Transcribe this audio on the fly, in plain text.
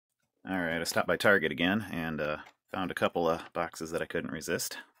Alright, I stopped by Target again and found a couple of boxes that I couldn't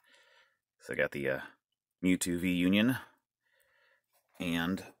resist. So I got the Mewtwo V Union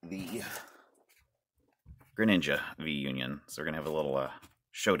and the Greninja V Union. So we're going to have a little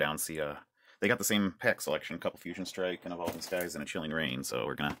showdown. See, they got the same pack selection, a couple Fusion Strike, an Evolving Skies, and a Chilling Reign. So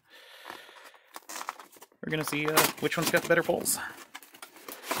we're gonna see which one's got the better pulls.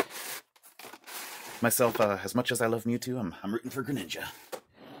 Myself, as much as I love Mewtwo, I'm rooting for Greninja.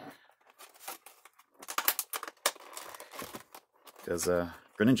 Because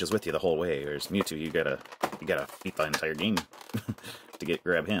Greninja's with you the whole way, whereas Mewtwo, you gotta beat the entire game to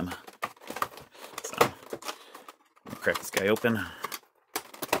grab him. So, I'll crack this guy open,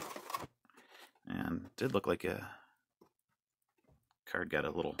 and it did look like a card got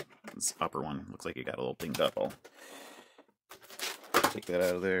a little. This upper one looks like it got a little dinged up. I'll take that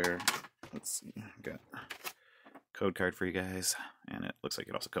out of there. Let's see, got a code card for you guys, and it looks like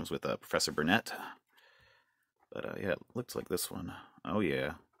it also comes with Professor Burnett. But yeah, it looks like this one. Oh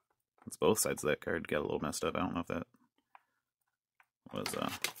yeah, it's both sides of that card got a little messed up. I don't know if that was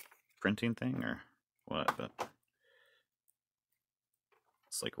a printing thing or what, but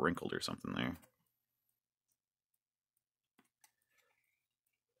it's like wrinkled or something there.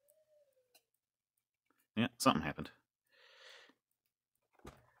 Yeah, something happened.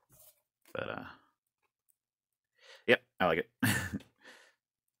 But yep, I like it.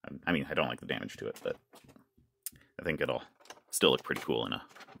 I mean, I don't like the damage to it, but I think it'll still look pretty cool in a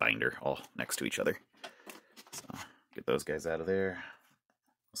binder all next to each other. So get those guys out of there.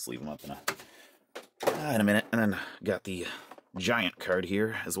 I'll sleeve them up in a minute. And then got the giant card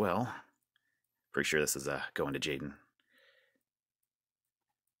here as well. Pretty sure this is going to Jaden.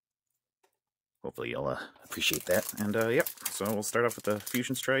 Hopefully you'll appreciate that. And yep, so we'll start off with the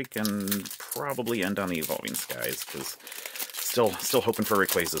Fusion Strike and probably end on the Evolving Skies, because still hoping for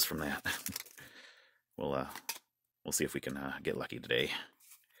Rayquazas from that. We'll see if we can get lucky today.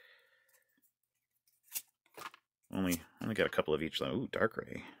 Only got a couple of each though. Ooh,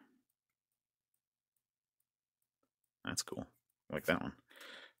 Darkrai. That's cool. I like that one.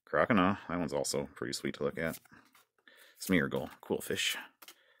 Croconaw. That one's also pretty sweet to look at. Smeargle. Cool fish.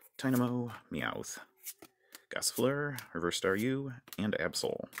 Dynamo. Meowth. Gossifleur. Reverse Star U. And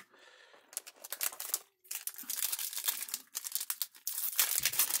Absol.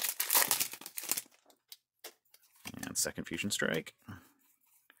 And second Fusion Strike.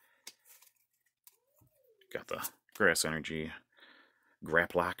 Got the Grass Energy,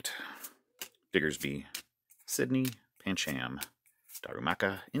 Graplocked, Diggersby, Sydney, Pancham,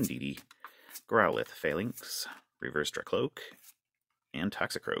 Darumaka, Indeedee, Growlithe, Phalanx, Reverse Dracloak, and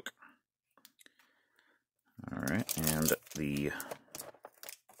Toxicroak. Alright, and the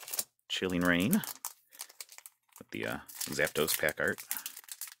Chilling Reign with the Zapdos pack art.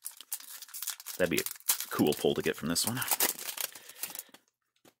 That'd be a cool pull to get from this one.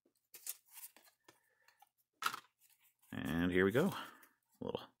 And here we go. A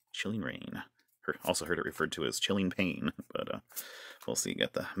little Chilling Reign. Also heard it referred to as Chilling Pain, but we'll see.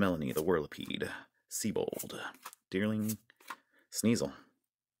 Got the Melanie, the Whirlipede, Seabold, Deerling, Sneasel,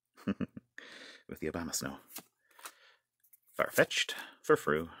 with the Abomasnow, Farfetch'd,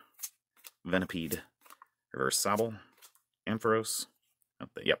 Furfrou, Venipede, Reverse Sobble, Ampharos.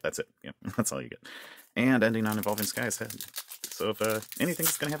 Yep, that's it. Yep, that's all you get. And ending on Evolving Skies head. So if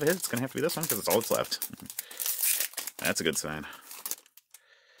anything's going to have a hit, it's going to have to be this one, because it's all that's left. That's a good sign.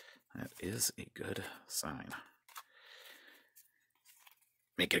 That is a good sign.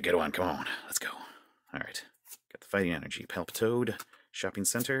 Make it a good one. Come on. Let's go. Alright. Got the Fighting Energy. Palpitoad. Shopping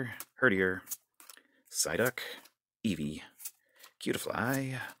Center. Herdier. Psyduck. Eevee.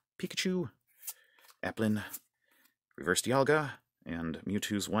 Cutiefly. Pikachu. Applin. Reverse Dialga. And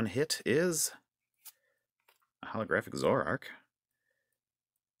Mewtwo's one hit is a holographic Zoroark.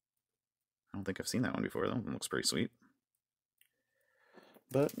 I don't think I've seen that one before, though. It looks pretty sweet.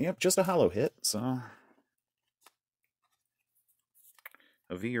 But, yep, just a holo hit, so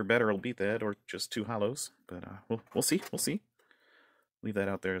a V or better will beat that, or just two holos. But we'll see. We'll see. Leave that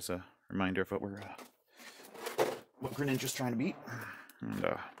out there as a reminder of what Greninja's trying to beat. And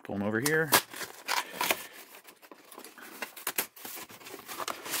pull him over here.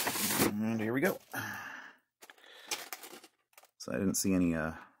 And here we go. So I didn't see any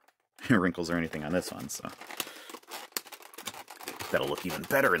wrinkles or anything on this one, so that'll look even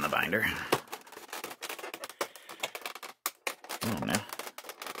better in the binder. Oh, no.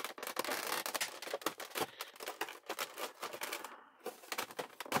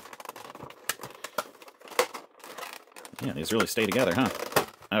 Yeah, these really stay together, huh?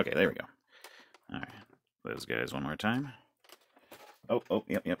 Okay, there we go. Alright, those guys one more time. Oh,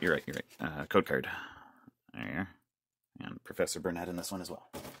 yep, you're right, code card. There. And Professor Burnett in this one as well.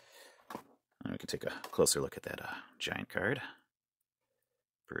 And we can take a closer look at that giant card.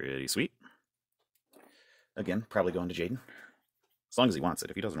 Pretty sweet. Again, probably going to Jaden. As long as he wants it.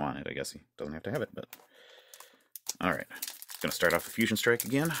 If he doesn't want it, I guess he doesn't have to have it, but... Alright. Gonna start off the Fusion Strike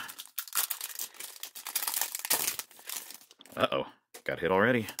again. Uh-oh. Got hit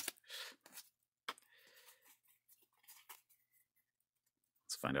already.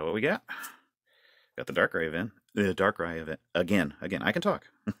 Let's find out what we got. Got the Darkrai event. The Darkrai event. Again. I can talk.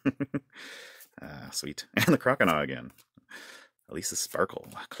 Sweet. And the Croconaw again. Elisa Sparkle.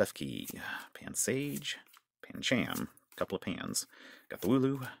 Klefki. Pansage. Pancham. Couple of Pans. Got the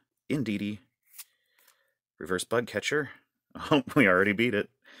Wooloo. Indeedee. Reverse Bug Catcher. Oh, we already beat it.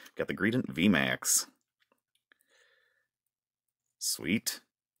 Got the Greedent VMAX. Sweet.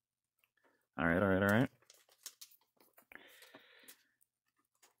 Alright.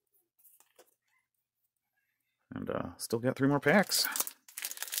 And still got 3 more packs.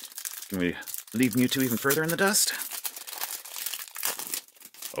 Can we leave Mewtwo even further in the dust?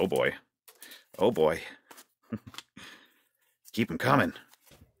 Oh boy. Keep them coming.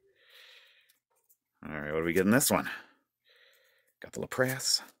 Alright, what do we get in this one? Got the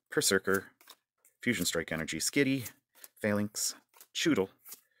Lapras, Berserker, Fusion Strike Energy, Skitty, Phalanx, Choodle,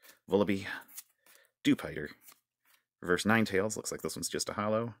 Vullaby, Dewpider, Reverse Ninetales, looks like this one's just a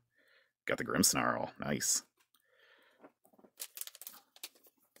holo. Got the Grimmsnarl, nice.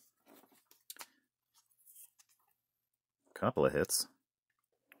 Couple of hits.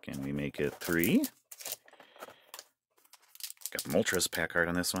 Can we make it 3? Got the Moltres pack art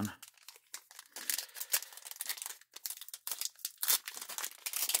on this one.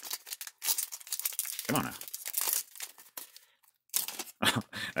 Come on now.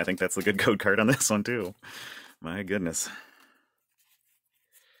 I think that's the good code card on this one too. My goodness.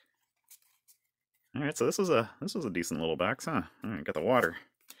 Alright, so this was a decent little box, huh? Alright, got the water.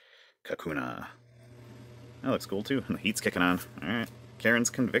 Kakuna. That looks cool too. And the heat's kicking on. Alright. Karen's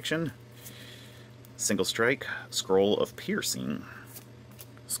Conviction. Single Strike. Scroll of Piercing.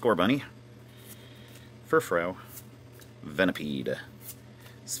 Score Bunny. Furfrou. Venipede.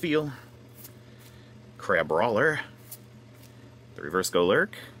 Spheal. Crabrawler. The Reverse Golurk.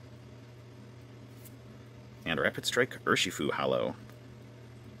 And Rapid Strike Urshifu Hollow.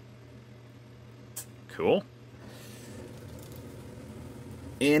 Cool.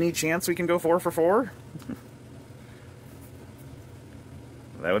 Any chance we can go 4 for 4?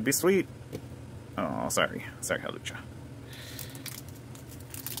 That would be sweet. Oh, sorry. Sorry, Halucha.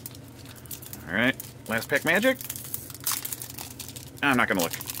 Alright. Last pack magic. I'm not gonna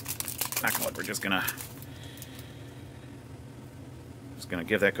look. Not gonna look. We're just gonna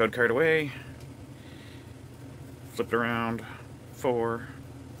give that code card away. Flip it around. 4.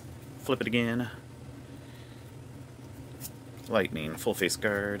 Flip it again. Lightning, Full Face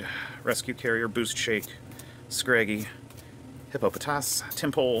Guard, Rescue Carrier, Boost Shake, Scraggy, Hippopotas,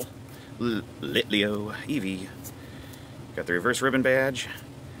 Timpole, Litleo, Eevee. Got the Reverse Ribbon Badge,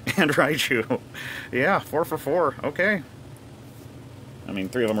 and Raichu. Yeah, 4 for 4. Okay. I mean,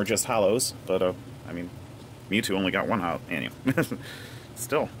 3 of them were just hollows, but, I mean, Mewtwo only got 1 hollow. Anyway.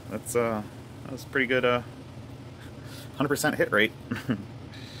 Still, that was pretty good, 100% hit rate.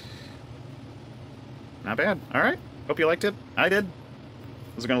 Not bad. Alright. Hope you liked it. I did.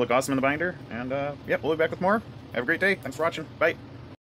 This is going to look awesome in the binder. And, yep, we'll be back with more. Have a great day. Thanks for watching. Bye.